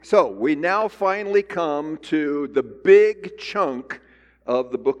So we now finally come to the big chunk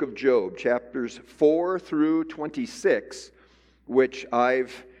of the book of Job, chapters 4 through 26, which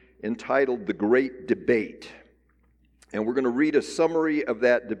I've entitled The Great Debate. And we're going to read a summary of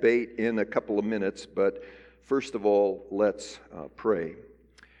that debate in a couple of minutes, but first of all, let's pray.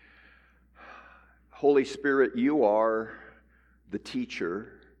 Holy Spirit, you are the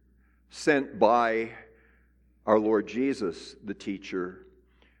teacher sent by our Lord Jesus, the teacher,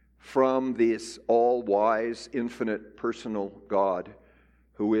 from this all-wise, infinite, personal God,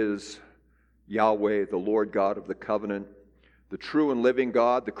 who is Yahweh, the Lord God of the covenant, the true and living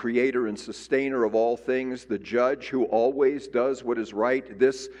God, the creator and sustainer of all things, the judge who always does what is right,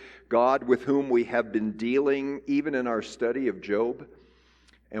 this God with whom we have been dealing even in our study of Job.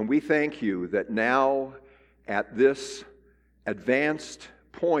 And we thank you that now, at this advanced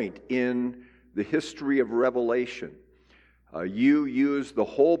point in the history of Revelation, you use the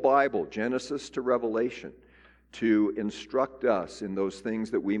whole Bible, Genesis to Revelation, to instruct us in those things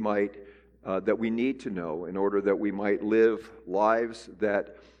that we need to know in order that we might live lives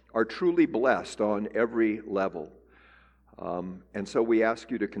that are truly blessed on every level. And so we ask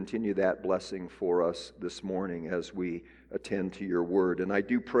you to continue that blessing for us this morning as we attend to your word. And I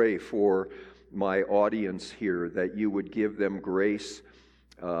do pray for my audience here that you would give them grace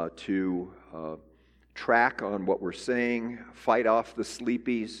to track on what we're saying, fight off the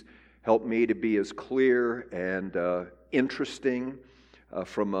sleepies, help me to be as clear and interesting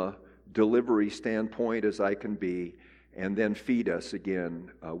from a delivery standpoint as I can be, and then feed us again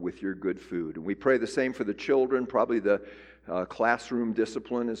with your good food. And we pray the same for the children. Probably the classroom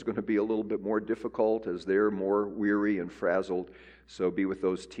discipline is going to be a little bit more difficult as they're more weary and frazzled. So be with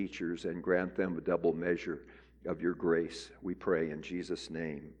those teachers and grant them a double measure of your grace. We pray in Jesus'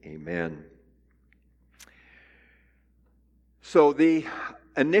 name. Amen. So the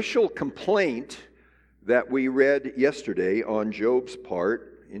initial complaint that we read yesterday on Job's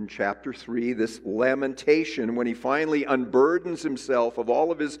part in chapter 3, this lamentation when he finally unburdens himself of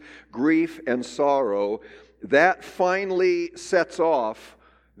all of his grief and sorrow, that finally sets off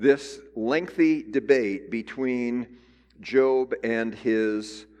this lengthy debate between Job and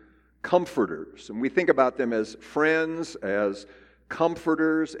his comforters. And we think about them as friends, as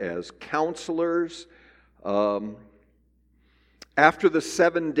comforters, as counselors. After the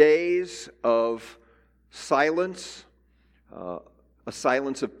 7 days of silence, a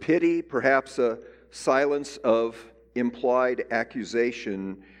silence of pity, perhaps a silence of implied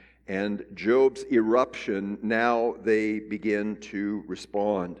accusation, and Job's eruption, now they begin to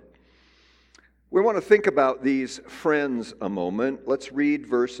respond. We want to think about these friends a moment. Let's read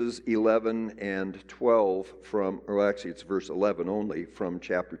verses 11 and 12 it's verse 11 only from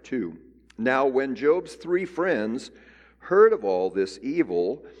chapter 2. Now when Job's 3 friends heard of all this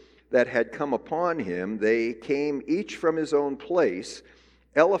evil that had come upon him, they came each from his own place,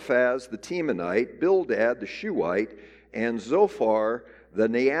 Eliphaz the Temanite, Bildad the Shuhite, and Zophar the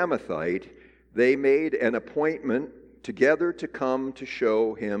Naamathite. They made an appointment together to come to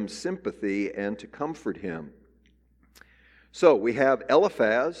show him sympathy and to comfort him. So we have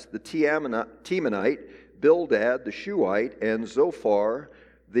Eliphaz the Temanite, Bildad the Shuhite, and Zophar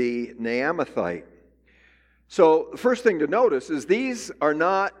the Naamathite. So the first thing to notice is these are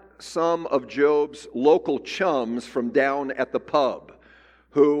not some of Job's local chums from down at the pub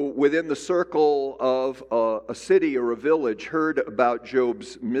who, within the circle of a city or a village, heard about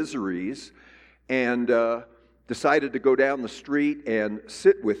Job's miseries and decided to go down the street and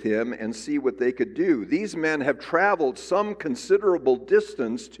sit with him and see what they could do. These men have traveled some considerable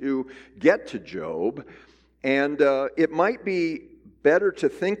distance to get to Job, and it might be better to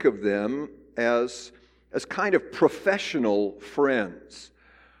think of them as kind of professional friends.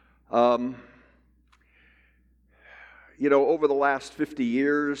 Over the last 50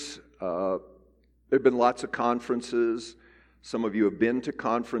 years, there have been lots of conferences. Some of you have been to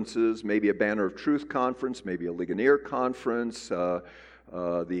conferences, maybe a Banner of Truth conference, maybe a Ligonier conference,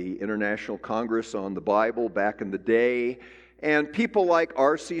 the International Congress on the Bible back in the day. And people like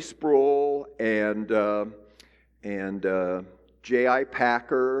R.C. Sproul and J.I.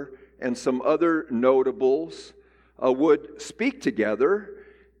 Packer and some other notables would speak together,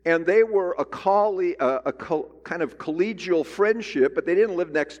 and they were a kind of collegial friendship, but they didn't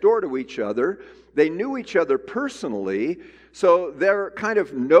live next door to each other. They knew each other personally, so they're kind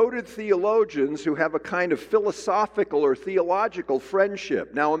of noted theologians who have a kind of philosophical or theological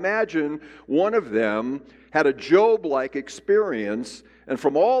friendship. Now imagine one of them had a Job-like experience, and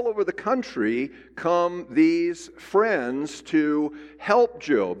from all over the country come these friends to help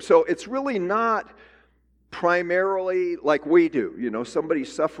Job. So it's really not primarily like we do.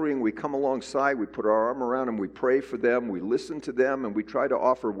 Somebody's suffering, we come alongside, we put our arm around them, we pray for them, we listen to them, and we try to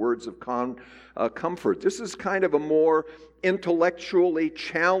offer words of comfort. This is kind of a more intellectually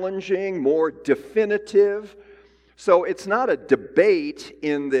challenging, more definitive. So it's not a debate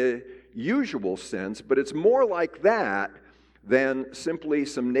in the usual sense, but it's more like that than simply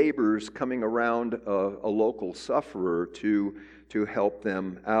some neighbors coming around a local sufferer to help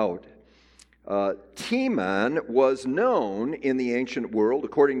them out. Timon was known in the ancient world,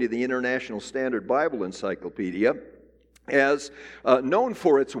 according to the International Standard Bible Encyclopedia, as known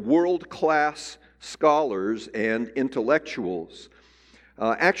for its world-class scholars and intellectuals.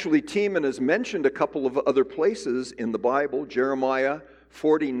 Actually, Timon is mentioned a couple of other places in the Bible. Jeremiah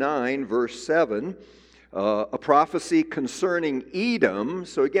 49, verse 7, a prophecy concerning Edom.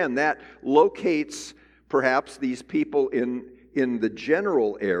 So again, that locates perhaps these people in the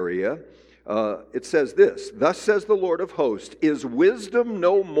general area. It says this, "Thus says the Lord of hosts, is wisdom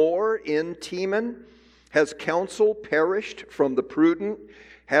no more in Timon? Has counsel perished from the prudent?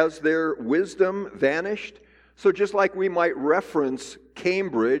 Has their wisdom vanished?" So just like we might reference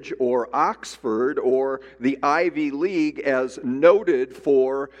Cambridge or Oxford or the Ivy League as noted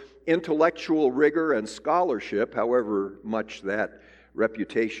for intellectual rigor and scholarship, however much that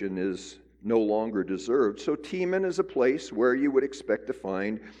reputation is no longer deserved, so Timon is a place where you would expect to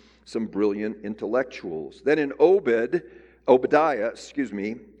find some brilliant intellectuals. Then in Obadiah,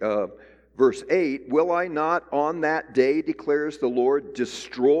 verse 8, "Will I not on that day, declares the Lord,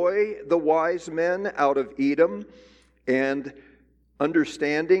 destroy the wise men out of Edom and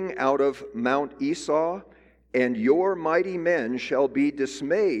understanding out of Mount Esau? And your mighty men shall be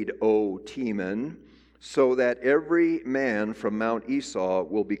dismayed, O Timon, so that every man from Mount Esau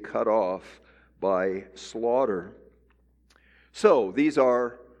will be cut off by slaughter." So these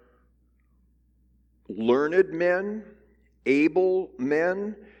are learned men, able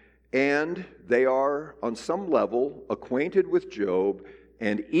men, and they are on some level acquainted with Job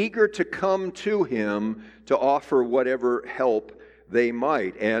and eager to come to him to offer whatever help they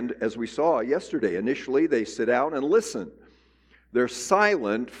might. And as we saw yesterday, initially they sit down and listen. They're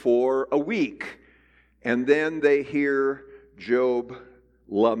silent for a week, and then they hear Job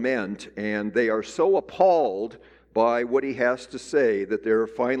lament, and they are so appalled by what he has to say that they're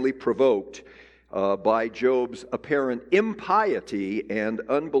finally provoked by Job's apparent impiety and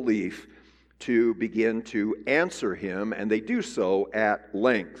unbelief to begin to answer him, and they do so at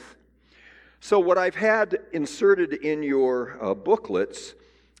length. So what I've had inserted in your booklets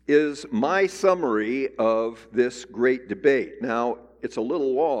is my summary of this great debate. Now, it's a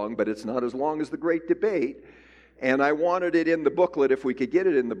little long, but it's not as long as the great debate, and I wanted it in the booklet, if we could get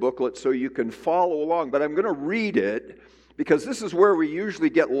it in the booklet, so you can follow along. But I'm going to read it, because this is where we usually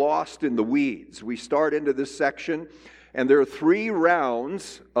get lost in the weeds. We start into this section, and there are 3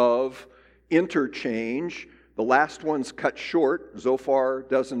 rounds of interchange. The last one's cut short. Zophar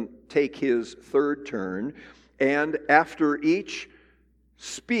doesn't take his 3rd turn. And after each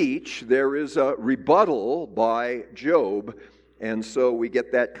speech, there is a rebuttal by Job. And so we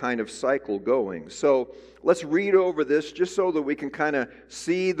get that kind of cycle going. So let's read over this just so that we can kind of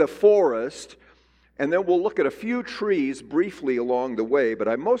see the forest. And then we'll look at a few trees briefly along the way. But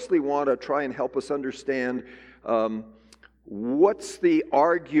I mostly want to try and help us understand what's the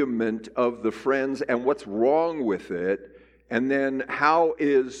argument of the friends and what's wrong with it, and then how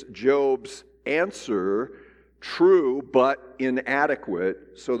is Job's answer true but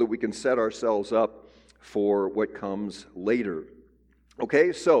inadequate, so that we can set ourselves up for what comes later.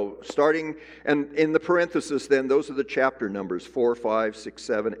 Okay, so starting, and in the parenthesis then, those are the chapter numbers, 4, 5, 6,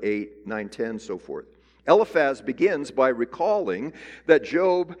 7, 8, 9, 10, so forth. Eliphaz begins by recalling that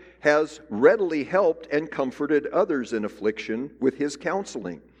Job has readily helped and comforted others in affliction with his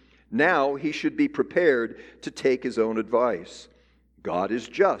counseling. Now he should be prepared to take his own advice. God is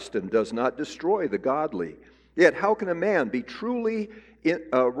just and does not destroy the godly. Yet how can a man be truly in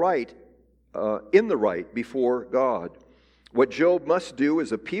the right before God? What Job must do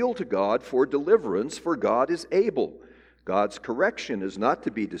is appeal to God for deliverance, for God is able. God's correction is not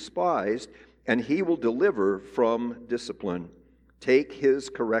to be despised, and he will deliver from discipline. Take his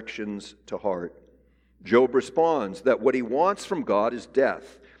corrections to heart. Job responds that what he wants from God is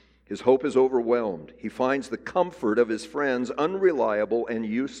death. His hope is overwhelmed. He finds the comfort of his friends unreliable and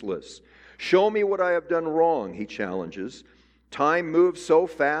useless. Show me what I have done wrong, he challenges. Time moves so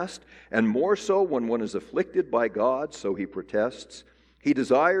fast, and more so when one is afflicted by God, so he protests. He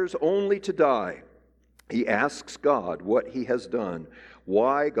desires only to die. He asks God what he has done,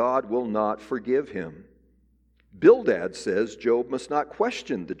 why God will not forgive him. Bildad says Job must not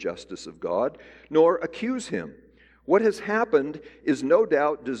question the justice of God, nor accuse him. What has happened is no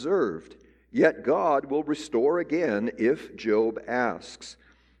doubt deserved, yet God will restore again if Job asks.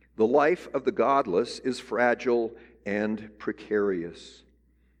 The life of the godless is fragile and precarious.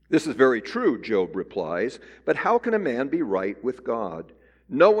 This is very true, Job replies, but how can a man be right with God?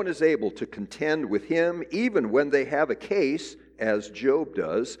 No one is able to contend with him, even when they have a case, as Job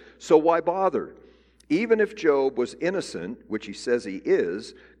does, so why bother? Even if Job was innocent, which he says he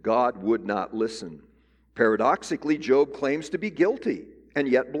is, God would not listen. Paradoxically, Job claims to be guilty and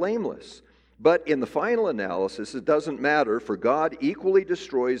yet blameless. But in the final analysis, it doesn't matter, for God equally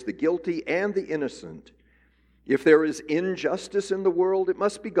destroys the guilty and the innocent. If there is injustice in the world, it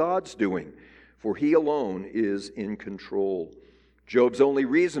must be God's doing, for he alone is in control. Job's only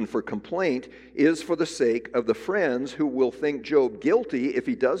reason for complaint is for the sake of the friends who will think Job guilty if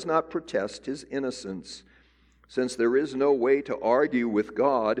he does not protest his innocence. Since there is no way to argue with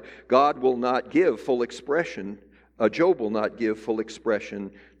God, Job will not give full expression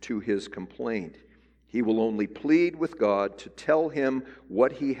to his complaint. He will only plead with God to tell him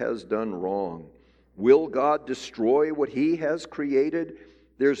what he has done wrong. Will God destroy what he has created?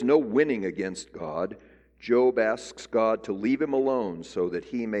 There's no winning against God. Job asks God to leave him alone so that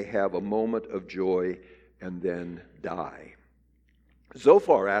he may have a moment of joy and then die.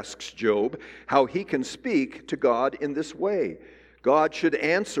 Zophar asks Job how he can speak to God in this way. God should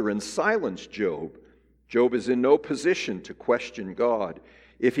answer and silence Job. Job is in no position to question God.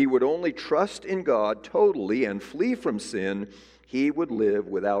 If he would only trust in God totally and flee from sin, he would live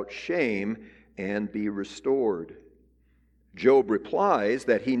without shame and be restored. Job replies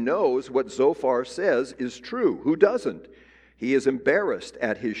that he knows what Zophar says is true. Who doesn't? He is embarrassed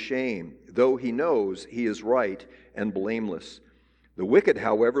at his shame, though he knows he is right and blameless. The wicked,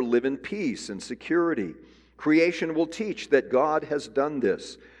 however, live in peace and security. Creation will teach that God has done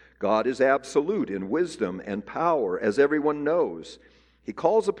this. God is absolute in wisdom and power, as everyone knows. He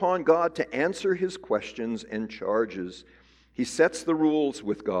calls upon God to answer his questions and charges. He sets the rules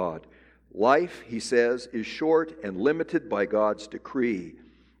with God. Life, he says, is short and limited by God's decree.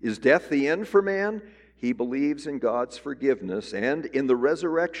 Is death the end for man? He believes in God's forgiveness and in the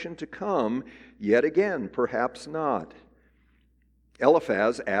resurrection to come, yet again, perhaps not.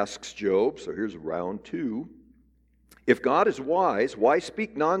 Eliphaz asks Job, so here's round 2, if God is wise, why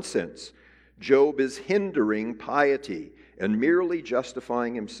speak nonsense? Job is hindering piety and merely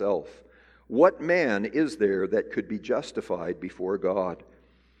justifying himself. What man is there that could be justified before God?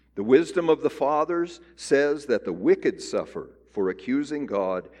 The wisdom of the fathers says that the wicked suffer for accusing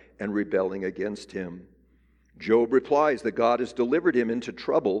God and rebelling against him. Job replies that God has delivered him into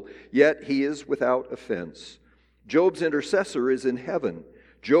trouble, yet he is without offense. Job's intercessor is in heaven.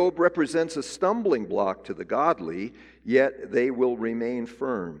 Job represents a stumbling block to the godly, yet they will remain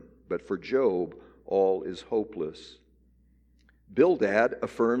firm. But for Job, all is hopeless. Bildad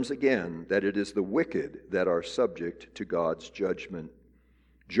affirms again that it is the wicked that are subject to God's judgment.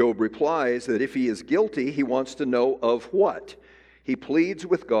 Job replies that if he is guilty, he wants to know of what. He pleads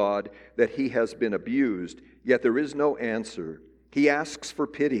with God that he has been abused, yet there is no answer. He asks for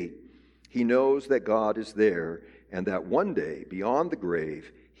pity. He knows that God is there and that one day, beyond the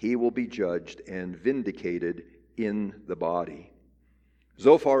grave, he will be judged and vindicated in the body.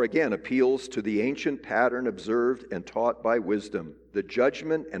 Zophar again appeals to the ancient pattern observed and taught by wisdom. The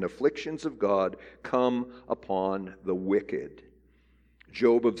judgment and afflictions of God come upon the wicked.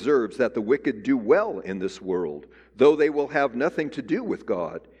 Job observes that the wicked do well in this world, though they will have nothing to do with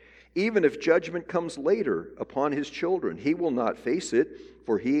God. Even if judgment comes later upon his children, he will not face it,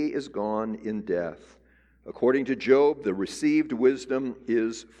 for he is gone in death. According to Job, the received wisdom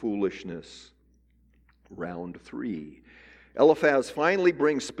is foolishness. Round 3. Eliphaz finally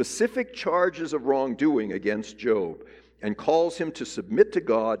brings specific charges of wrongdoing against Job and calls him to submit to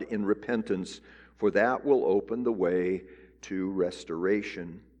God in repentance, for that will open the way to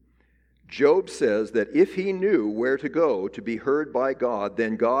restoration. Job says that if he knew where to go to be heard by God,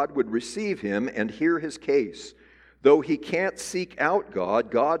 then God would receive him and hear his case. Though he can't seek out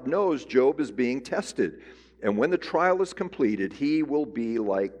God, God knows Job is being tested. And when the trial is completed, he will be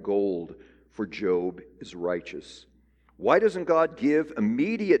like gold, for Job is righteous. Why doesn't God give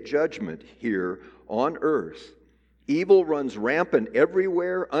immediate judgment here on earth? Evil runs rampant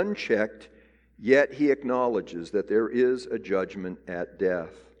everywhere unchecked, yet he acknowledges that there is a judgment at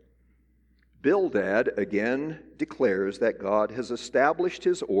death. Bildad again declares that God has established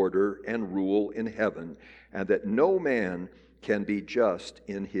his order and rule in heaven, and that no man can be just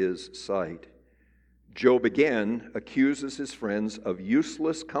in his sight. Job again accuses his friends of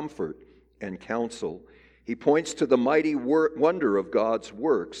useless comfort and counsel. He points to the mighty wonder of God's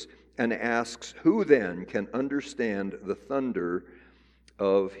works and asks, who then can understand the thunder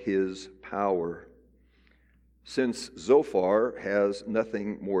of his power? Since Zophar has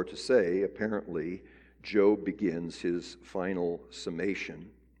nothing more to say, apparently, Job begins his final summation.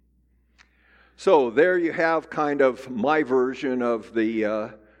 So there you have kind of my version of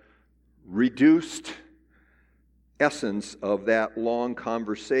the reduced essence of that long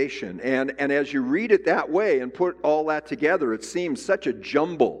conversation. And as you read it that way and put all that together, it seems such a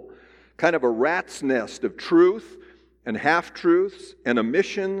jumble, kind of a rat's nest of truth and half-truths and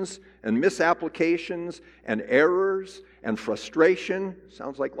omissions and misapplications and errors and frustration.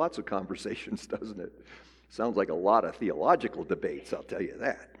 Sounds like lots of conversations, doesn't it? Sounds like a lot of theological debates, I'll tell you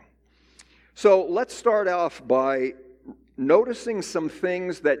that. So let's start off by noticing some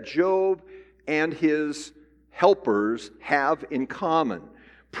things that Job and his helpers have in common,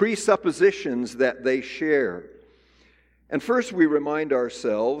 presuppositions that they share. And first we remind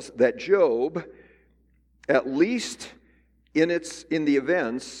ourselves that Job, at least in the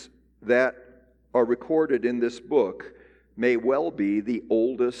events that are recorded in this book, may well be the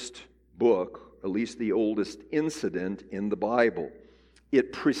oldest book, at least the oldest incident in the Bible.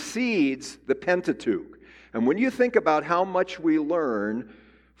 It precedes the Pentateuch. And when you think about how much we learn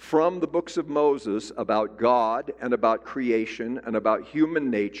from the books of Moses about God and about creation and about human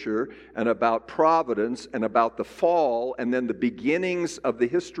nature and about providence and about the fall and then the beginnings of the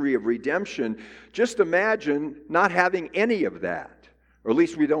history of redemption, just imagine not having any of that. Or at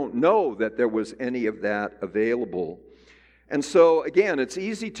least we don't know that there was any of that available. And so, again, it's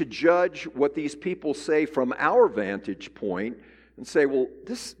easy to judge what these people say from our vantage point and say, well,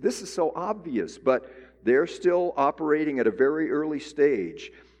 this is so obvious, but they're still operating at a very early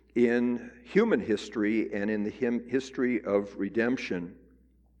stage in human history and in the history of redemption.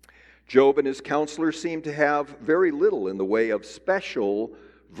 Job and his counselors seem to have very little in the way of special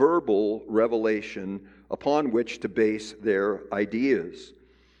verbal revelation upon which to base their ideas.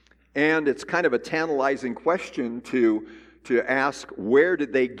 And it's kind of a tantalizing question to ask, where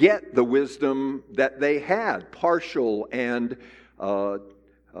did they get the wisdom that they had, partial and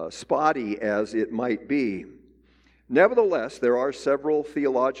spotty as it might be. Nevertheless, there are several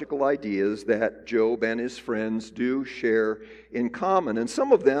theological ideas that Job and his friends do share in common. And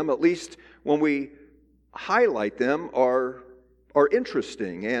some of them, at least when we highlight them, are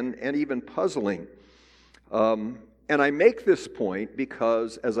interesting and even puzzling. And I make this point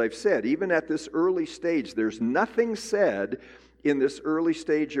because, as I've said, even at this early stage, there's nothing said in this early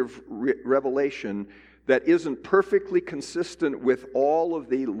stage of revelation that isn't perfectly consistent with all of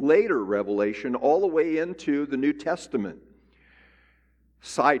the later revelation, all the way into the New Testament.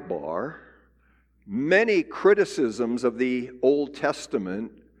 Sidebar, many criticisms of the Old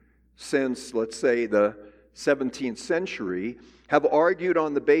Testament since, let's say, the 17th century have argued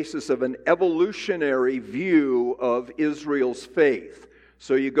on the basis of an evolutionary view of Israel's faith.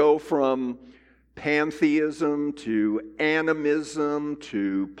 So you go from pantheism to animism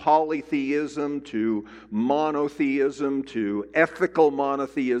to polytheism to monotheism to ethical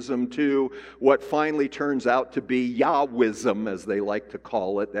monotheism to what finally turns out to be Yahwism, as they like to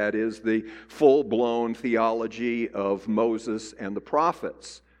call it. That is the full-blown theology of Moses and the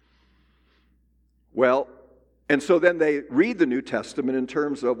prophets. Well, and so then they read the New Testament in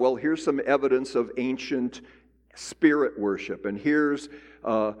terms of, well, here's some evidence of ancient spirit worship, and here's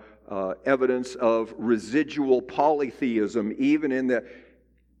evidence of residual polytheism, even in the,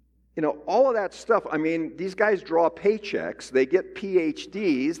 all of that stuff. I mean, these guys draw paychecks, they get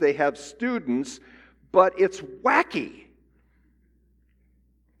PhDs, they have students, but it's wacky.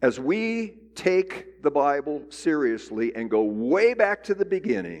 As we take the Bible seriously and go way back to the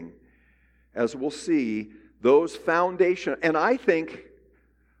beginning, as we'll see, those foundation, and I think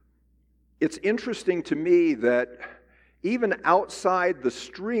it's interesting to me that even outside the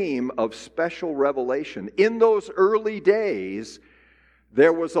stream of special revelation, in those early days,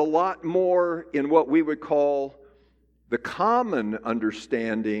 there was a lot more in what we would call the common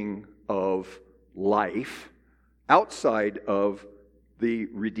understanding of life outside of the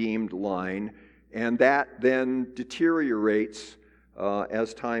redeemed line, and that then deteriorates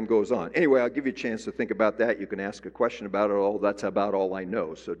as time goes on. Anyway, I'll give you a chance to think about that. You can ask a question about it all. That's about all I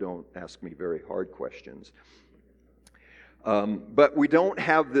know, so don't ask me very hard questions. But we don't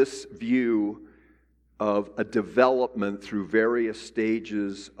have this view of a development through various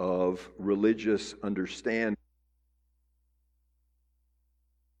stages of religious understanding.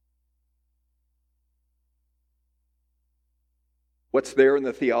 What's there in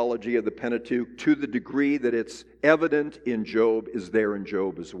the theology of the Pentateuch, to the degree that it's evident in Job, is there in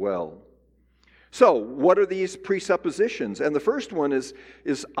Job as well. So, what are these presuppositions? And the first one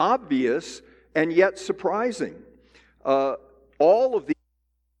is obvious and yet surprising. All of these,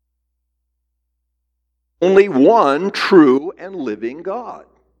 only one true and living God.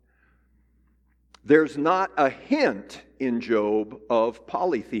 There's not a hint in Job of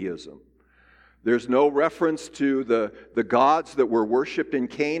polytheism. There's no reference to the gods that were worshipped in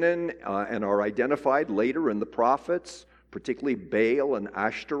Canaan and are identified later in the prophets, particularly Baal and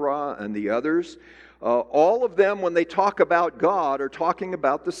Ashtoreth and the others. All of them, when they talk about God, are talking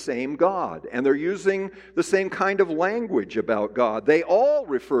about the same God, and they're using the same kind of language about God. They all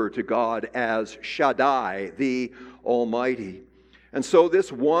refer to God as Shaddai, the Almighty. And so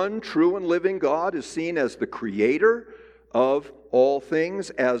this one true and living God is seen as the creator of all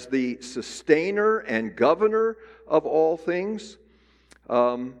things, as the sustainer and governor of all things.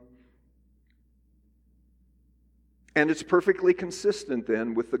 And it's perfectly consistent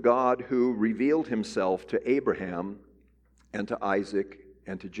then with the God who revealed himself to Abraham and to Isaac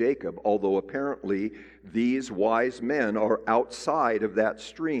and to Jacob, although apparently these wise men are outside of that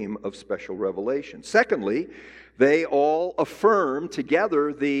stream of special revelation. Secondly, they all affirm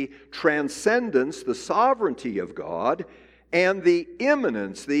together the transcendence, the sovereignty of God, and the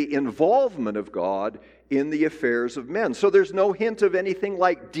immanence, the involvement of God in the affairs of men. So there's no hint of anything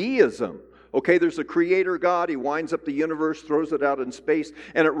like deism. Okay, there's a creator God, he winds up the universe, throws it out in space,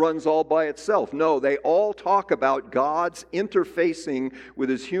 and it runs all by itself. No, they all talk about God's interfacing with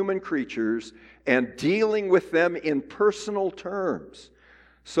his human creatures and dealing with them in personal terms.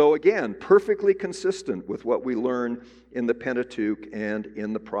 So again, perfectly consistent with what we learn in the Pentateuch and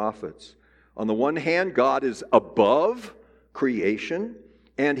in the prophets. On the one hand, God is above creation,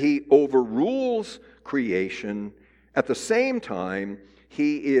 and he overrules creation. At the same time,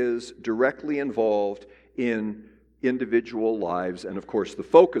 he is directly involved in individual lives. And of course, the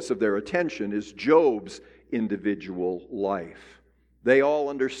focus of their attention is Job's individual life. They all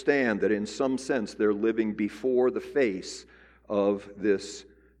understand that in some sense they're living before the face of this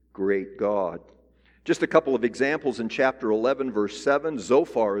great God. Just a couple of examples in chapter 11, verse 7.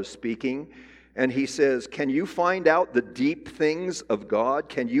 Zophar is speaking, and he says, "Can you find out the deep things of God?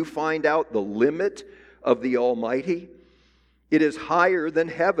 Can you find out the limit of the Almighty? It is higher than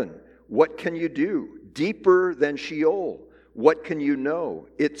heaven. What can you do? Deeper than Sheol. What can you know?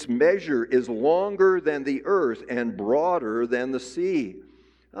 Its measure is longer than the earth and broader than the sea."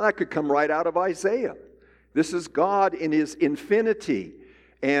 Now, that could come right out of Isaiah. This is God in his infinity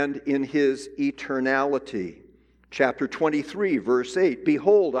and in his eternality. Chapter 23, verse 8,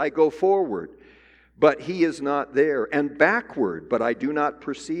 "Behold, I go forward, but he is not there, and backward, but I do not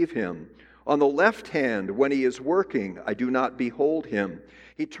perceive him. On the left hand, when he is working, I do not behold him.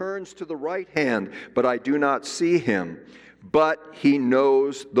 He turns to the right hand, but I do not see him. But he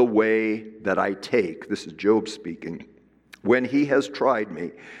knows the way that I take." This is Job speaking. "When he has tried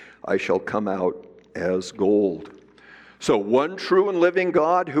me, I shall come out as gold." So one true and living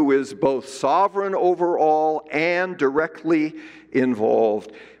God who is both sovereign over all and directly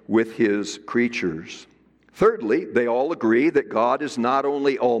involved with his creatures. Thirdly, they all agree that God is not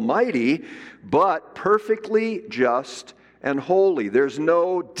only almighty, but perfectly just and holy. There's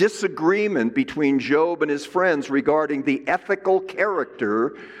no disagreement between Job and his friends regarding the ethical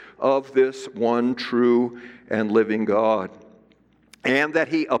character of this one true and living God. And that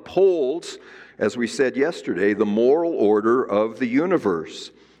he upholds, as we said yesterday, the moral order of the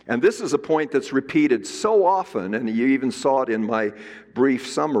universe. And this is a point that's repeated so often, and you even saw it in my brief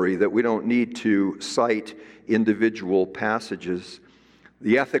summary, that we don't need to cite individual passages.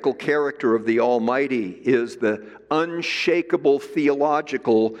 The ethical character of the Almighty is the unshakable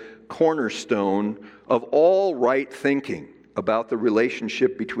theological cornerstone of all right thinking about the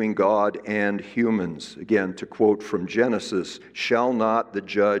relationship between God and humans. Again, to quote from Genesis, "Shall not the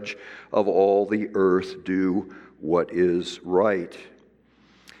judge of all the earth do what is right?"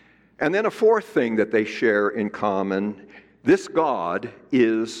 And then a fourth thing that they share in common: this God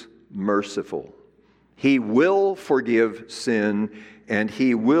is merciful. He will forgive sin, and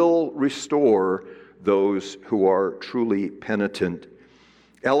he will restore those who are truly penitent.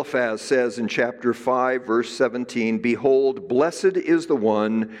 Eliphaz says in chapter 5, verse 17, "Behold, blessed is the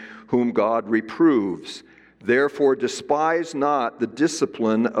one whom God reproves. Therefore despise not the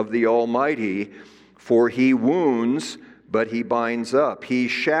discipline of the Almighty, for he wounds, but he binds up. He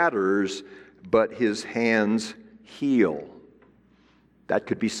shatters, but his hands heal." That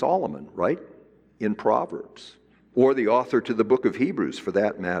could be Solomon, right? In Proverbs, or the author to the book of Hebrews for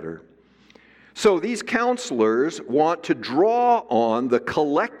that matter. So these counselors want to draw on the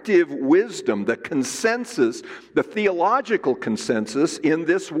collective wisdom, the consensus, the theological consensus in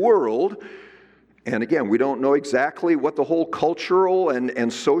this world And again, we don't know exactly what the whole cultural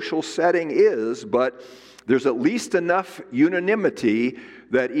and social setting is, but there's at least enough unanimity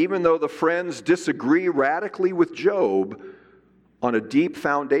that even though the friends disagree radically with Job, on a deep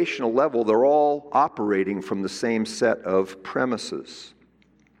foundational level, they're all operating from the same set of premises.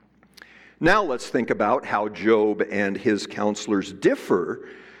 Now let's think about how Job and his counselors differ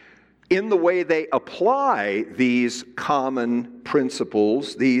in the way they apply these common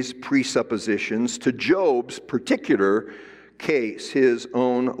principles, these presuppositions, to Job's particular case, his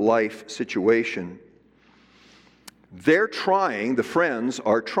own life situation. The friends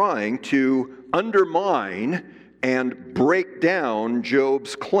are trying to undermine and break down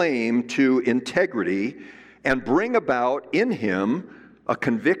Job's claim to integrity and bring about in him a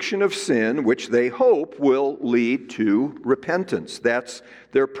conviction of sin which they hope will lead to repentance. That's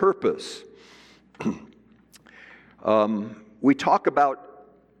their purpose. We talk about,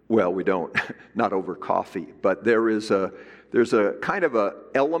 well, we don't, not over coffee, but there's a kind of an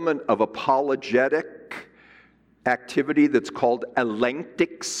element of apologetic activity that's called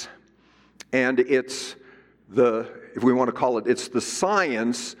elenchtics, and it's if we want to call it, it's the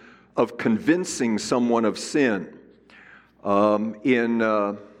science of convincing someone of sin.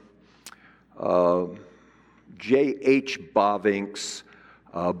 In J.H. Bavinck's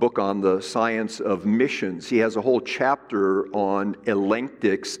book on the science of missions, he has a whole chapter on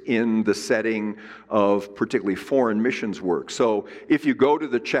elenchtics in the setting of particularly foreign missions work. So if you go to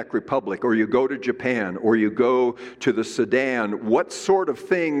the Czech Republic, or you go to Japan, or you go to the Sudan, what sort of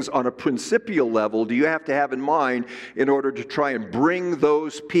things on a principial level do you have to have in mind in order to try and bring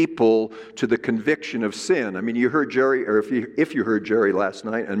those people to the conviction of sin? I mean, you heard Jerry, or if you heard Jerry last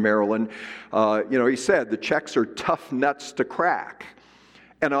night in Maryland, he said the Czechs are tough nuts to crack.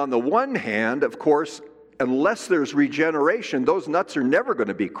 And on the one hand, of course, unless there's regeneration, those nuts are never going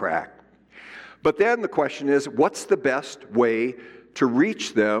to be cracked. But then the question is, what's the best way to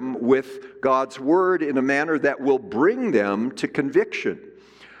reach them with God's word in a manner that will bring them to conviction?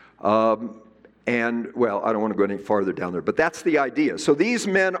 I don't want to go any farther down there, but that's the idea. So these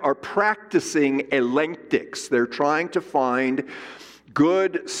men are practicing elenchtics. They're trying to find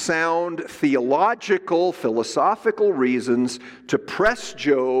good, sound, theological, philosophical reasons to press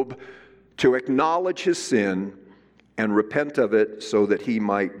Job to acknowledge his sin and repent of it so that he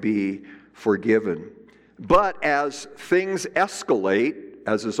might be forgiven. But as things escalate,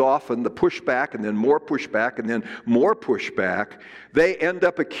 as is often the pushback and then more pushback and then more pushback, they end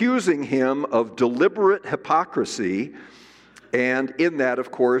up accusing him of deliberate hypocrisy. And in that,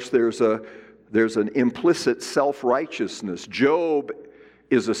 of course, there's an implicit self-righteousness. Job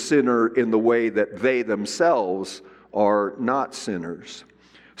is a sinner in the way that they themselves are not sinners.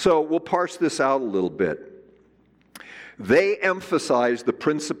 So we'll parse this out a little bit. They emphasize the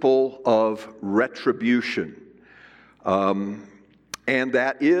principle of retribution. And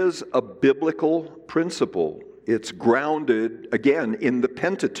that is a biblical principle. It's grounded, again, in the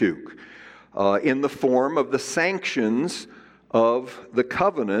Pentateuch, in the form of the sanctions of the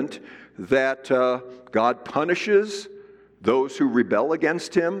covenant that God punishes those who rebel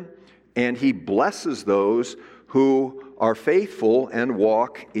against him, and he blesses those who are faithful and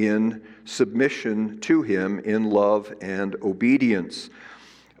walk in submission to him in love and obedience.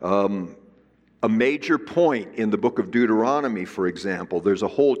 A major point in the book of Deuteronomy, for example, there's a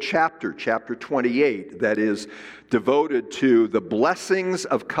whole chapter 28, that is devoted to the blessings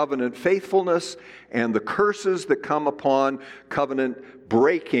of covenant faithfulness and the curses that come upon covenant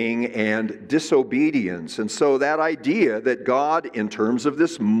breaking and disobedience. And so that idea that God, in terms of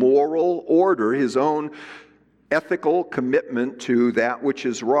this moral order, his own ethical commitment to that which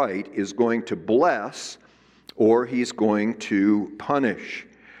is right, is going to bless or he's going to punish.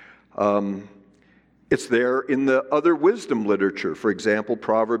 It's there in the other wisdom literature. For example,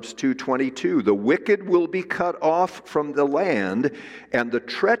 Proverbs 2:22, the wicked will be cut off from the land, and the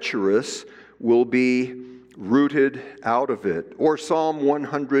treacherous will be rooted out of it. Or Psalm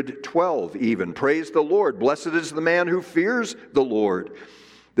 112 even, praise the Lord, blessed is the man who fears the Lord.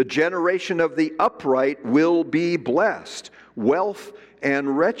 The generation of the upright will be blessed. Wealth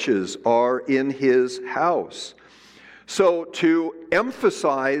and riches are in his house. So to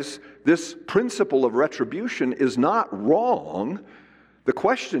emphasize this principle of retribution is not wrong. The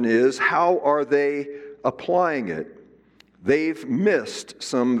question is, how are they applying it? They've missed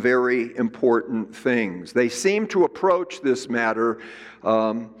some very important things. They seem to approach this matter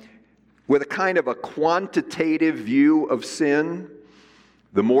with a kind of a quantitative view of sin.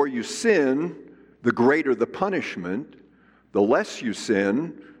 The more you sin, the greater the punishment. The less you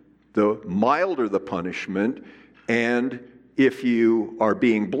sin, the milder the punishment. And if you are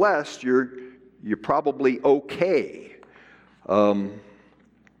being blessed, you're you're probably okay.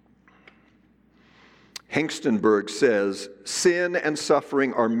 Hengstenberg says, sin and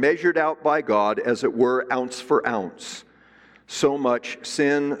suffering are measured out by God, as it were, ounce for ounce. So much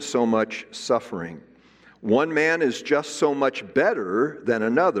sin, so much suffering. One man is just so much better than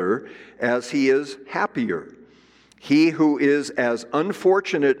another as he is happier. He who is as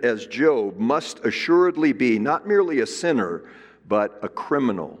unfortunate as Job must assuredly be not merely a sinner, but a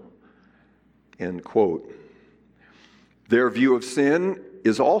criminal. End quote. Their view of sin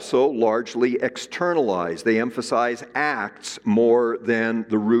is also largely externalized. They emphasize acts more than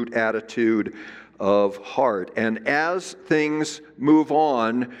the root attitude of heart. And as things move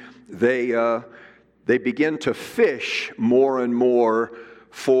on, they begin to fish more and more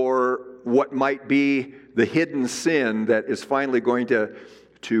for what might be the hidden sin that is finally going to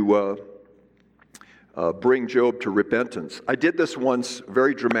bring Job to repentance. I did this once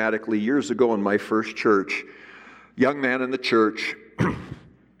very dramatically years ago in my first church. Young man in the church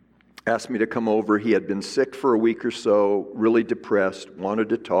asked me to come over. He had been sick for a week or so, really depressed, wanted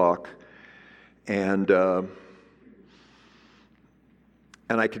to talk. And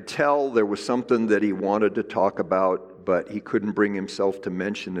I could tell there was something that he wanted to talk about, but he couldn't bring himself to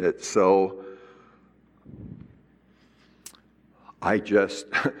mention it. So I just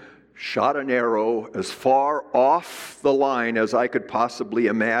shot an arrow as far off the line as I could possibly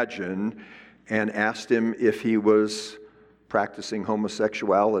imagine and asked him if he was practicing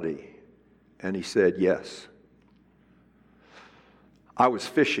homosexuality. And he said yes. I was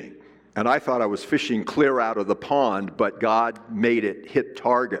fishing. And I thought I was fishing clear out of the pond, but God made it hit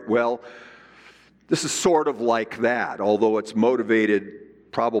target. Well, this is sort of like that, although it's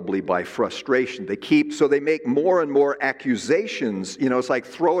motivated probably by frustration. They make more and more accusations. It's like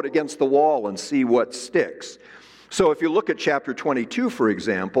throw it against the wall and see what sticks. So if you look at chapter 22, for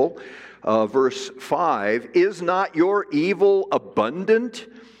example, verse 5, is not your evil abundant?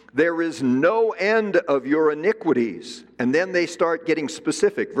 There is no end of your iniquities. And then they start getting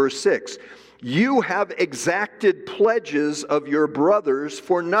specific. Verse 6, you have exacted pledges of your brothers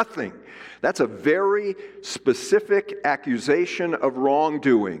for nothing. That's a very specific accusation of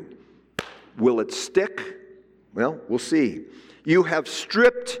wrongdoing. Will it stick? Well, we'll see. You have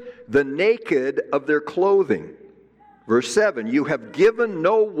stripped the naked of their clothing. Verse 7, you have given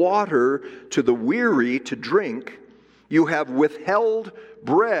no water to the weary to drink. You have withheld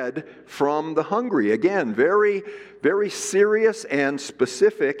bread from the hungry. Again, very, very serious and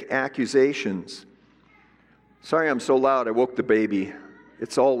specific accusations. Sorry I'm so loud, I woke the baby.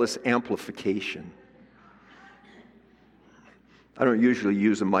 It's all this amplification. I don't usually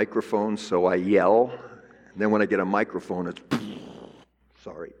use a microphone, so I yell. And then when I get a microphone, it's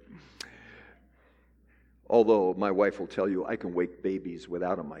sorry. Although my wife will tell you I can wake babies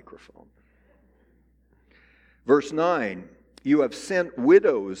without a microphone. Verse 9, you have sent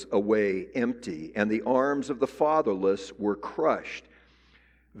widows away empty, and the arms of the fatherless were crushed.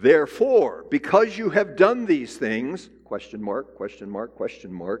 Therefore, because you have done these things, question mark, question mark,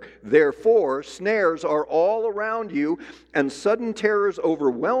 question mark, therefore snares are all around you, and sudden terrors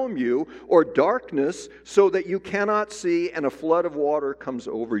overwhelm you, or darkness, so that you cannot see, and a flood of water comes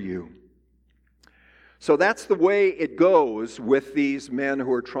over you. So that's the way it goes with these men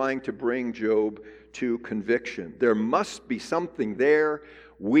who are trying to bring Job to conviction. There must be something there.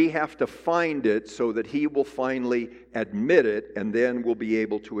 We have to find it so that he will finally admit it, and then we'll be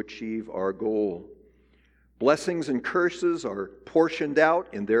able to achieve our goal. Blessings and curses are portioned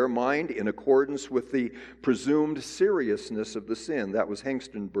out in their mind in accordance with the presumed seriousness of the sin. That was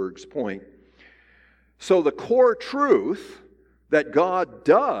Hengstenberg's point. So the core truth that God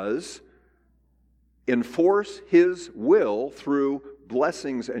does enforce his will through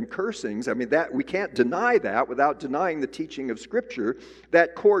blessings and cursings. I mean, that we can't deny that without denying the teaching of Scripture.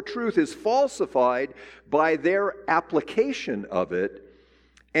 That core truth is falsified by their application of it,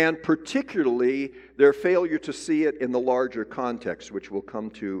 and particularly their failure to see it in the larger context, which we'll come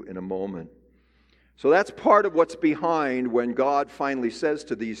to in a moment. So that's part of what's behind when God finally says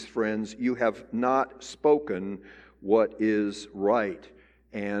to these friends, you have not spoken what is right,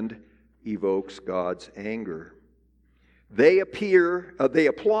 and evokes God's anger. They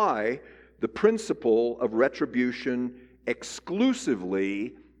apply the principle of retribution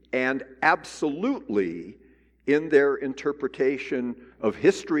exclusively and absolutely in their interpretation of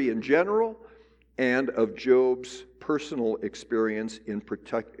history in general and of Job's personal experience in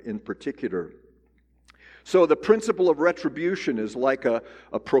particular. So the principle of retribution is like a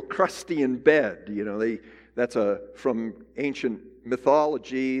Procrustean bed. That's from ancient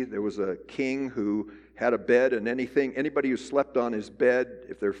mythology. There was a king who had a bed and anybody who slept on his bed,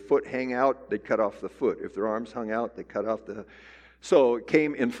 if their foot hang out, they'd cut off the foot. If their arms hung out, they cut off the... So it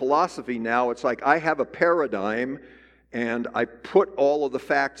came in philosophy now. It's like I have a paradigm and I put all of the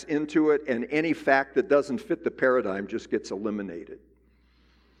facts into it, and any fact that doesn't fit the paradigm just gets eliminated.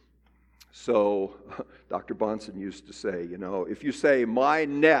 So Dr. Bonson used to say, if you say, my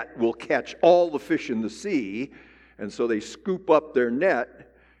net will catch all the fish in the sea, and so they scoop up their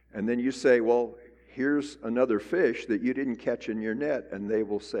net, and then you say, well, here's another fish that you didn't catch in your net, and they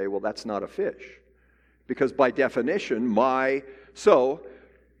will say, well, that's not a fish. Because by definition, so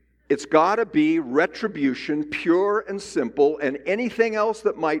it's got to be retribution, pure and simple, and anything else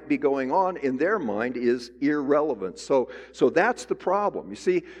that might be going on in their mind is irrelevant. So that's the problem. You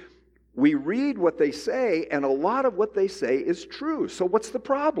see, we read what they say, and a lot of what they say is true. So what's the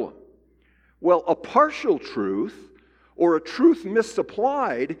problem? Well, a partial truth or a truth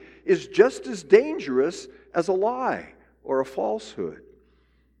misapplied is just as dangerous as a lie or a falsehood.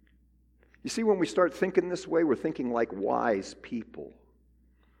 You see, when we start thinking this way, we're thinking like wise people.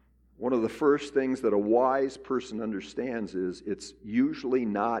 One of the first things that a wise person understands is it's usually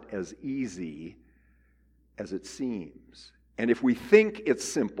not as easy as it seems. And if we think it's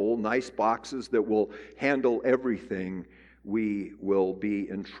simple, nice boxes that will handle everything, we will be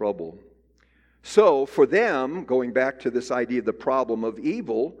in trouble. So for them, going back to this idea of the problem of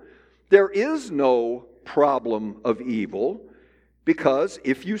evil, there is no problem of evil, because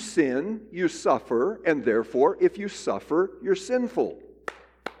if you sin, you suffer, and therefore, if you suffer, you're sinful.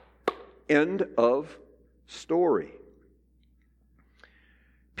 End of story.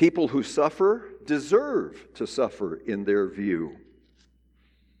 People who suffer deserve to suffer in their view.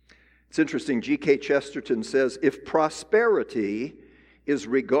 It's interesting, G.K. Chesterton says, if prosperity is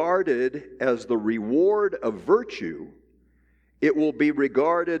regarded as the reward of virtue, it will be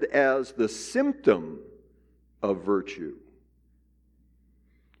regarded as the symptom of virtue.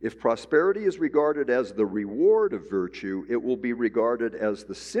 If prosperity is regarded as the reward of virtue, it will be regarded as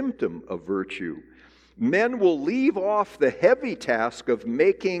the symptom of virtue. Men will leave off the heavy task of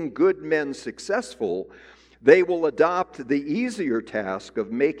making good men successful. They will adopt the easier task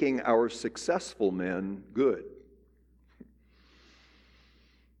of making our successful men good.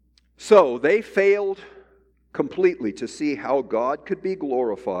 So they failed completely to see how God could be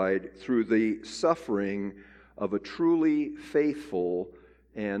glorified through the suffering of a truly faithful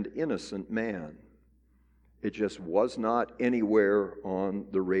and innocent man. It just was not anywhere on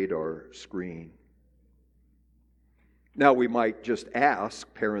the radar screen. Now we might just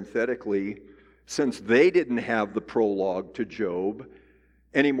ask, parenthetically, since they didn't have the prologue to Job,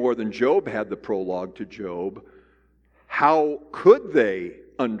 any more than Job had the prologue to Job, how could they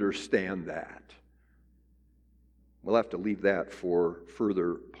understand that? We'll have to leave that for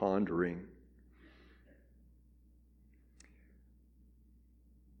further pondering.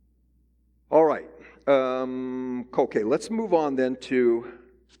 All right. Okay, let's move on then to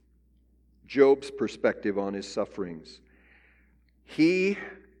Job's perspective on his sufferings. He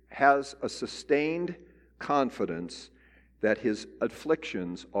has a sustained confidence that his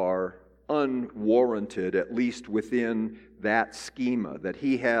afflictions are unwarranted, at least within that schema, that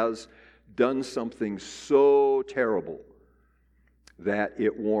he has done something so terrible that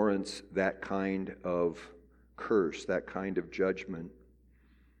it warrants that kind of curse, that kind of judgment.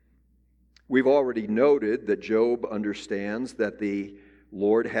 We've already noted that Job understands that the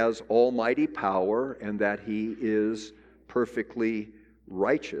Lord has almighty power and that he is perfectly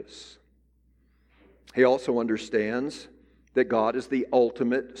righteous. He also understands that God is the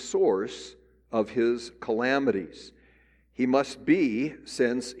ultimate source of his calamities. He must be,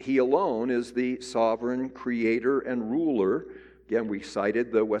 since he alone is the sovereign creator and ruler. Again, we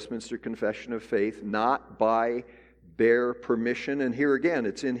cited the Westminster Confession of Faith, not by bare permission. And here again,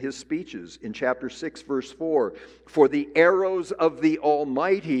 it's in his speeches. In chapter 6, verse 4, "For the arrows of the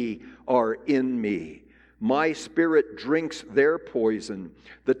Almighty are in me. My spirit drinks their poison.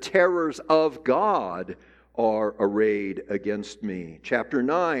 The terrors of God are arrayed against me." Chapter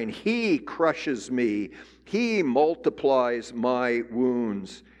 9, "He crushes me. He multiplies my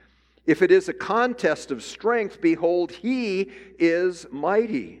wounds. If it is a contest of strength, behold, he is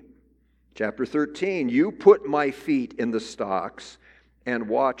mighty." Chapter 13, "You put my feet in the stocks and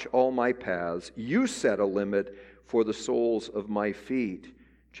watch all my paths. You set a limit for the soles of my feet."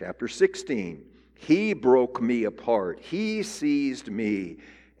 Chapter 16, "He broke me apart. He seized me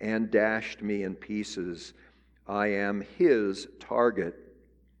and dashed me in pieces. I am his target."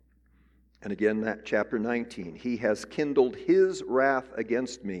 And again, that chapter 19, "He has kindled his wrath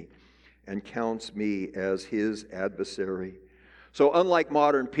against me and counts me as his adversary." So unlike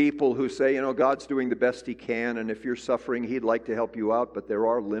modern people who say, God's doing the best He can, and if you're suffering, He'd like to help you out, but there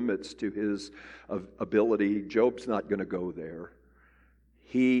are limits to His ability, Job's not going to go there.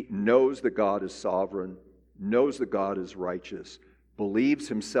 He knows that God is sovereign, knows that God is righteous, believes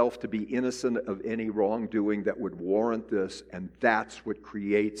himself to be innocent of any wrongdoing that would warrant this, and that's what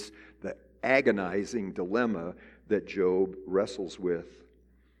creates the agonizing dilemma that Job wrestles with.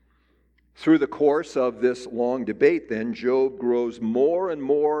 Through the course of this long debate, then, Job grows more and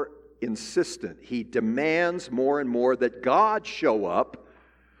more insistent. He demands more and more that God show up,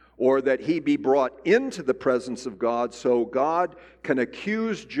 or that he be brought into the presence of God so God can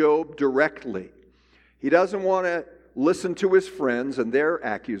accuse Job directly. He doesn't want to listen to his friends and their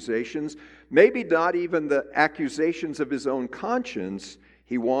accusations, maybe not even the accusations of his own conscience.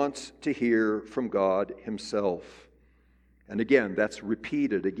 He wants to hear from God himself. And again, that's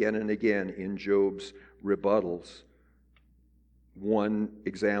repeated again and again in Job's rebuttals. One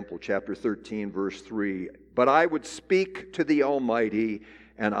example, chapter 13, verse 3. But I would speak to the Almighty,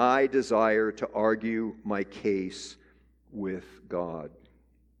 and I desire to argue my case with God.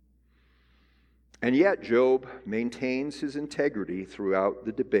 And yet Job maintains his integrity throughout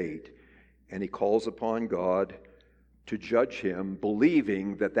the debate, and he calls upon God to judge him,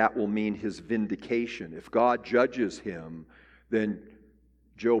 believing that that will mean his vindication. If God judges him, then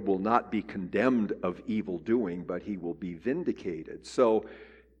Job will not be condemned of evil doing, but he will be vindicated. So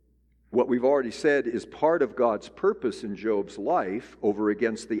what we've already said is part of God's purpose in Job's life over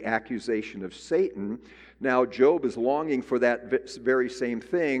against the accusation of Satan. Now Job is longing for that very same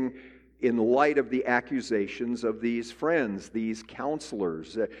thing in light of the accusations of these friends, these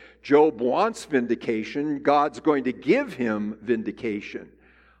counselors. Job wants vindication. God's going to give him vindication.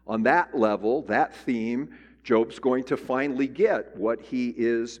 On that level, that theme, Job's going to finally get what he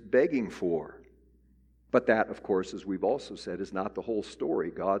is begging for. But that, of course, as we've also said, is not the whole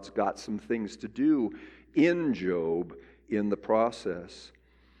story. God's got some things to do in Job in the process.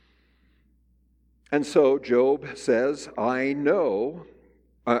 And so Job says,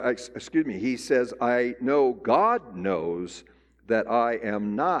 he says, I know God knows that I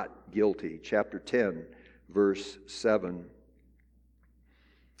am not guilty. Chapter 10, verse 7.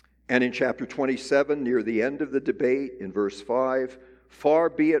 And in chapter 27, near the end of the debate, in verse 5, far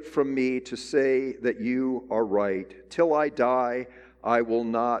be it from me to say that you are right. Till I die, I will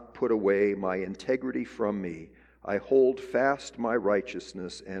not put away my integrity from me. I hold fast my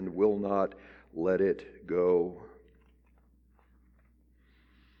righteousness and will not let it go.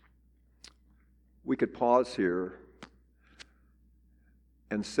 We could pause here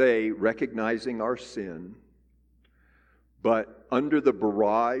and say, recognizing our sin, but under the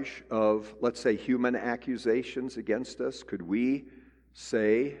barrage of, let's say, human accusations against us, could we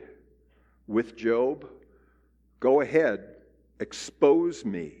say with Job, go ahead, expose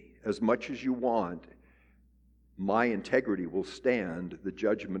me as much as you want. My integrity will stand the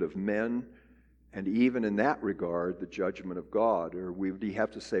judgment of men, and even in that regard, the judgment of God. Or we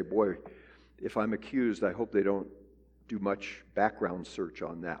have to say, boy, if I'm accused, I hope they don't do much background search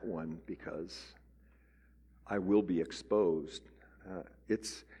on that one, because I will be exposed.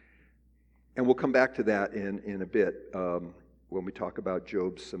 And we'll come back to that in a bit when we talk about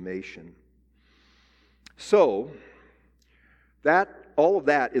Job's summation. So, all of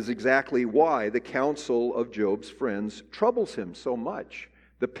that is exactly why the counsel of Job's friends troubles him so much.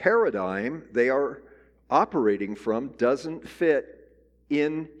 The paradigm they are operating from doesn't fit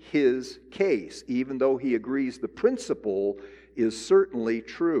in his case, even though he agrees the principle is certainly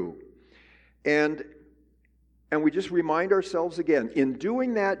true. And we just remind ourselves again, in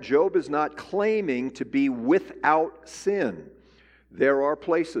doing that, Job is not claiming to be without sin. There are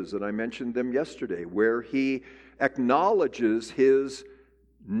places, and I mentioned them yesterday, where he acknowledges his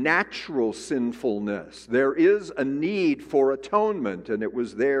natural sinfulness. There is a need for atonement, and it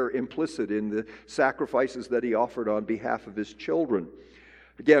was there implicit in the sacrifices that he offered on behalf of his children.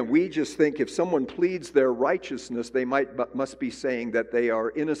 Again, we just think if someone pleads their righteousness, they must be saying that they are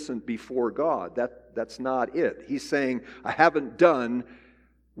innocent before God. That's not it. He's saying, I haven't done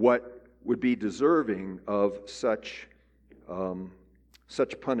what would be deserving of such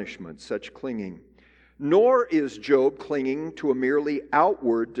punishment, such clinging. Nor is Job clinging to a merely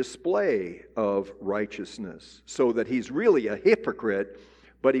outward display of righteousness, so that he's really a hypocrite,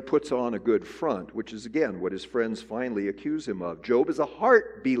 but he puts on a good front, which is again what his friends finally accuse him of. Job is a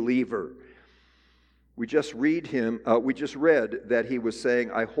heart believer. We just read that he was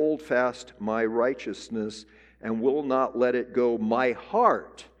saying, I hold fast my righteousness and will not let it go. My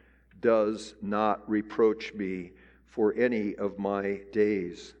heart does not reproach me for any of my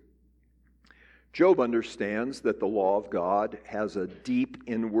days. Job understands that the law of God has a deep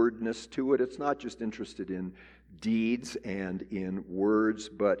inwardness to it. It's not just interested in deeds and in words,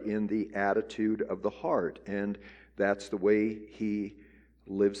 but in the attitude of the heart. And that's the way he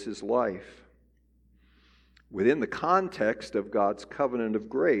lives his life. Within the context of God's covenant of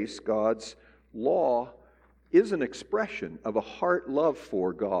grace, God's law is an expression of a heart love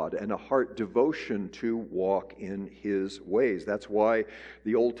for God and a heart devotion to walk in His ways. That's why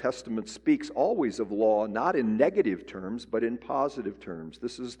the Old Testament speaks always of law, not in negative terms, but in positive terms.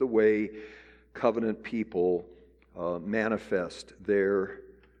 This is the way covenant people manifest their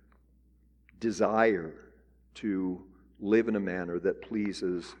desire to live in a manner that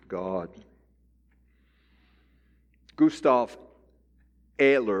pleases God. Gustav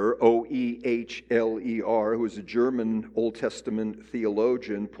Ehler, Oehler, who is a German Old Testament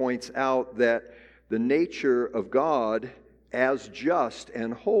theologian, points out that the nature of God as just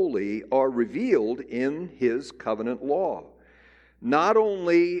and holy are revealed in His covenant law. Not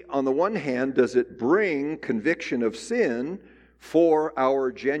only, on the one hand, does it bring conviction of sin for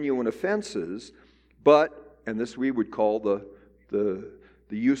our genuine offenses, but, and this we would call the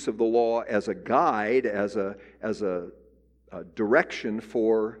use of the law as a guide, as a direction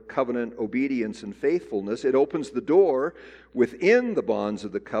for covenant obedience and faithfulness. It opens the door within the bonds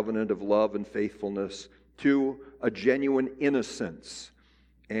of the covenant of love and faithfulness to a genuine innocence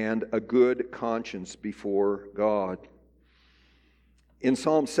and a good conscience before God. In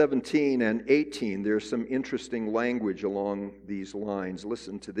Psalm 17 and 18, there's some interesting language along these lines.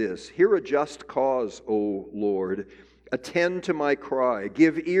 Listen to this. Hear a just cause, O Lord. Attend to my cry.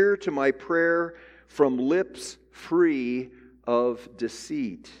 Give ear to my prayer from lips free of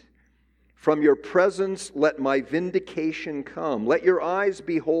deceit. From your presence let my vindication come. Let your eyes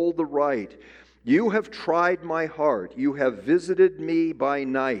behold the right. You have tried my heart. You have visited me by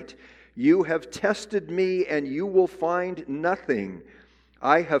night. You have tested me, and you will find nothing.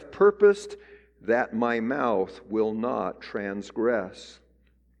 I have purposed that my mouth will not transgress.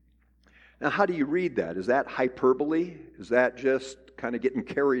 Now, how do you read that? Is that hyperbole? Is that just kind of getting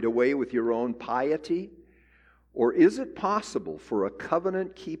carried away with your own piety? Or is it possible for a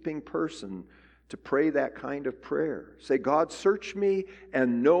covenant-keeping person to pray that kind of prayer? Say, God, search me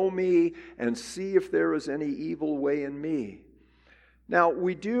and know me and see if there is any evil way in me. Now,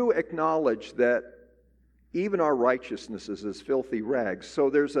 we do acknowledge that even our righteousness is as filthy rags. So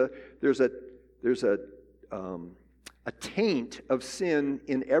there's a taint of sin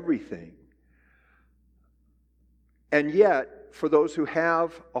in everything. And yet, for those who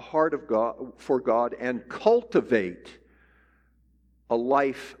have a heart of God for God and cultivate a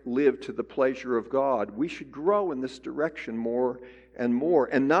life lived to the pleasure of God, we should grow in this direction more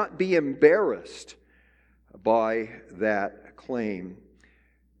and not be embarrassed by that claim.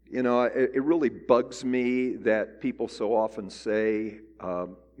 You know, it really bugs me that people so often say,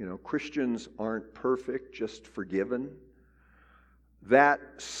 Christians aren't perfect, just forgiven. That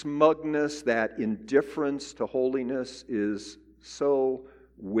smugness, that indifference to holiness is so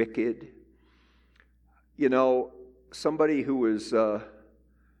wicked. You know, somebody who is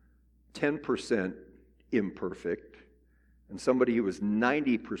 10% imperfect and somebody who is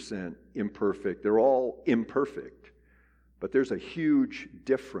 90% imperfect, they're all imperfect. But there's a huge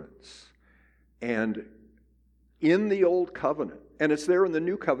difference. And in the Old Covenant, and it's there in the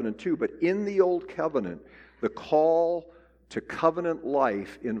New Covenant too, but in the Old Covenant, the call to covenant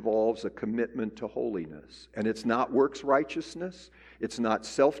life involves a commitment to holiness. And it's not works righteousness. It's not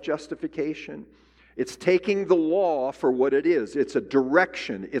self-justification. It's taking the law for what it is. It's a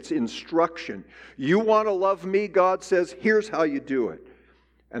direction. It's instruction. You want to love me, God says, here's how you do it.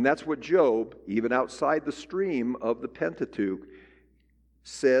 And that's what Job, even outside the stream of the Pentateuch,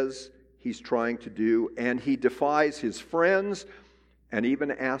 says he's trying to do. And he defies his friends and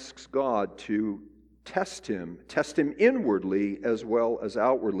even asks God to test him inwardly as well as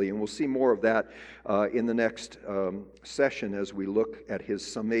outwardly. And we'll see more of that in the next session as we look at his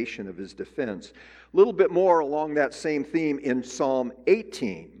summation of his defense. A little bit more along that same theme in Psalm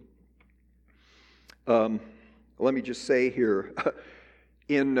 18. Let me just say here,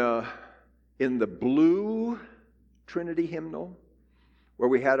 in the blue Trinity hymnal, where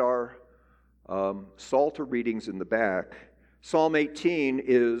we had our Psalter readings in the back, Psalm 18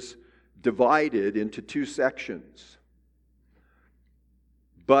 is divided into two sections.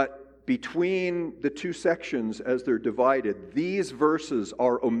 But between the two sections, as they're divided, these verses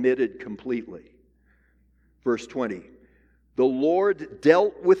are omitted completely. Verse 20, the Lord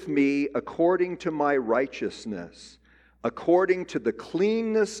dealt with me according to my righteousness. According to the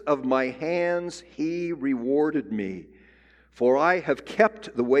cleanness of my hands, He rewarded me. For I have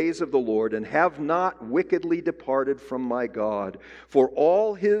kept the ways of the Lord, and have not wickedly departed from my God. For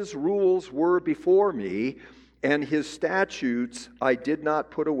all his rules were before me, and his statutes I did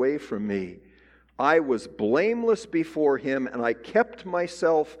not put away from me. I was blameless before him, and I kept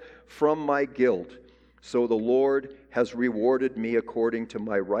myself from my guilt. So the Lord has rewarded me according to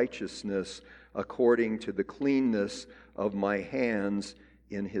my righteousness, according to the cleanness of my hands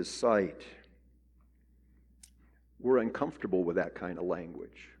in his sight. We're uncomfortable with that kind of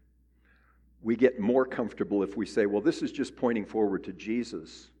language. We get more comfortable if we say, well, this is just pointing forward to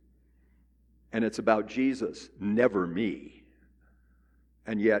Jesus. And it's about Jesus, never me.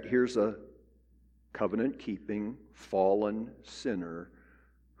 And yet here's a covenant-keeping, fallen sinner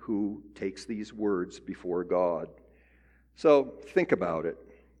who takes these words before God. So think about it.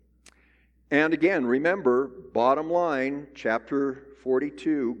 And again, remember, bottom line, chapter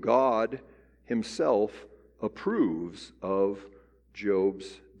 42, God himself approves of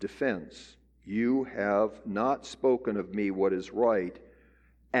Job's defense. You have not spoken of me what is right,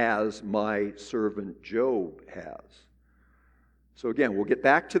 as my servant Job has. So again, we'll get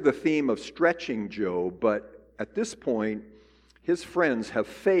back to the theme of stretching Job, but at this point, his friends have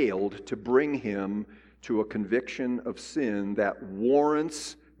failed to bring him to a conviction of sin that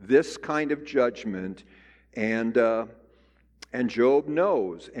warrants this kind of judgment, and Job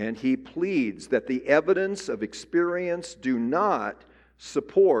knows, and he pleads that the evidence of experience do not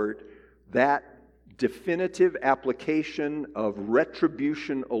support that definitive application of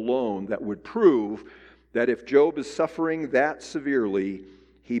retribution alone that would prove that if Job is suffering that severely,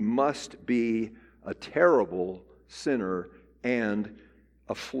 he must be a terrible sinner and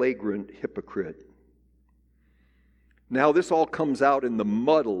a flagrant hypocrite. Now, this all comes out in the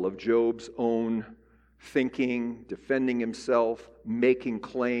muddle of Job's own thinking, defending himself, making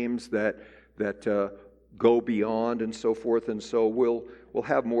claims that go beyond and so forth. And so we'll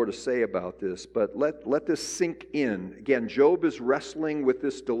have more to say about this, but let this sink in. Again, Job is wrestling with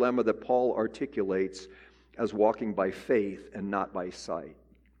this dilemma that Paul articulates as walking by faith and not by sight.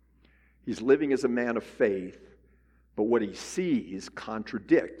 He's living as a man of faith, but what he sees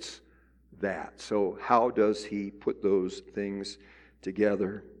contradicts that. So how does he put those things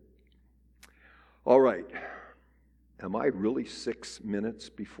together? All right. Am I really 6 minutes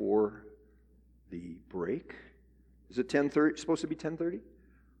before the break? Is it 10:30? Supposed to be 10:30?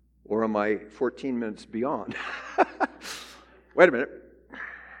 Or am I 14 minutes beyond? Wait a minute.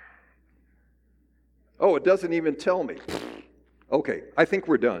 Oh, it doesn't even tell me. Okay, I think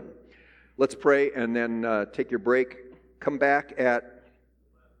we're done. Let's pray and then take your break. Come back at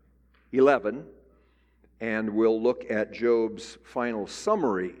 11, and we'll look at Job's final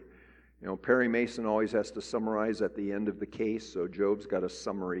summary. You know, Perry Mason always has to summarize at the end of the case, so Job's got a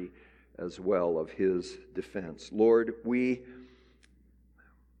summary as well of his defense. Lord, we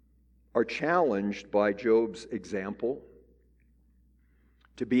are challenged by Job's example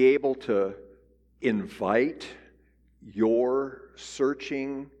to be able to invite your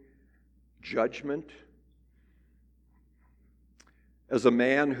searching judgment. As a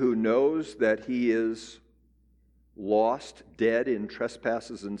man who knows that he is lost, dead in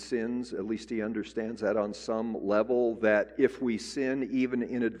trespasses and sins, at least he understands that on some level, that if we sin even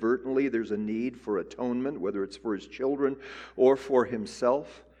inadvertently, there's a need for atonement, whether it's for his children or for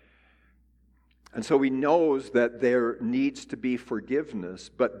himself. And so he knows that there needs to be forgiveness,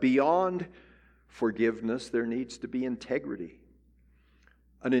 but beyond forgiveness, there needs to be integrity.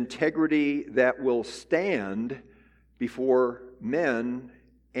 An integrity that will stand before men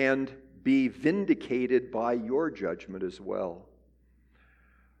and be vindicated by your judgment as well.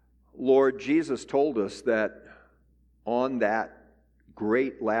 Lord, Jesus told us that on that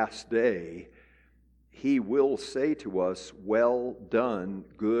great last day, he will say to us, "Well done,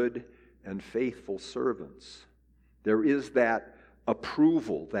 good and faithful servants." There is that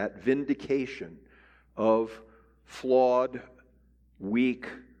approval, that vindication of flawed, weak,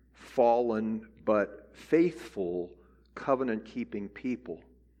 fallen, but faithful, covenant-keeping people.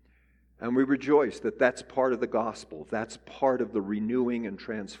 And we rejoice that that's part of the gospel. That's part of the renewing and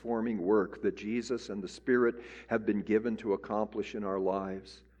transforming work that Jesus and the Spirit have been given to accomplish in our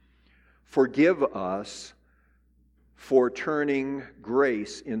lives. Forgive us for turning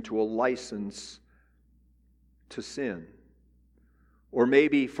grace into a license to sin. Or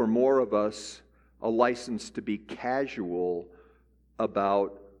maybe for more of us, a license to be casual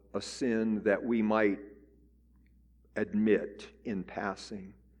about a sin that we might admit in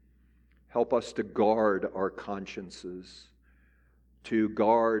passing. Help us to guard our consciences, to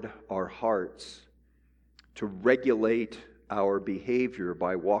guard our hearts, to regulate our behavior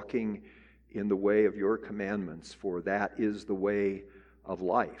by walking in the way of your commandments, for that is the way of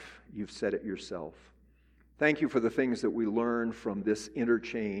life. You've said it yourself. Thank you for the things that we learn from this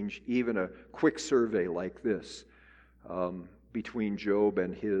interchange, even a quick survey like this, between Job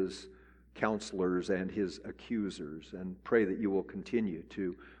and his counselors and his accusers. And pray that you will continue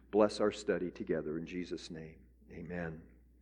to bless our study together in Jesus' name. Amen.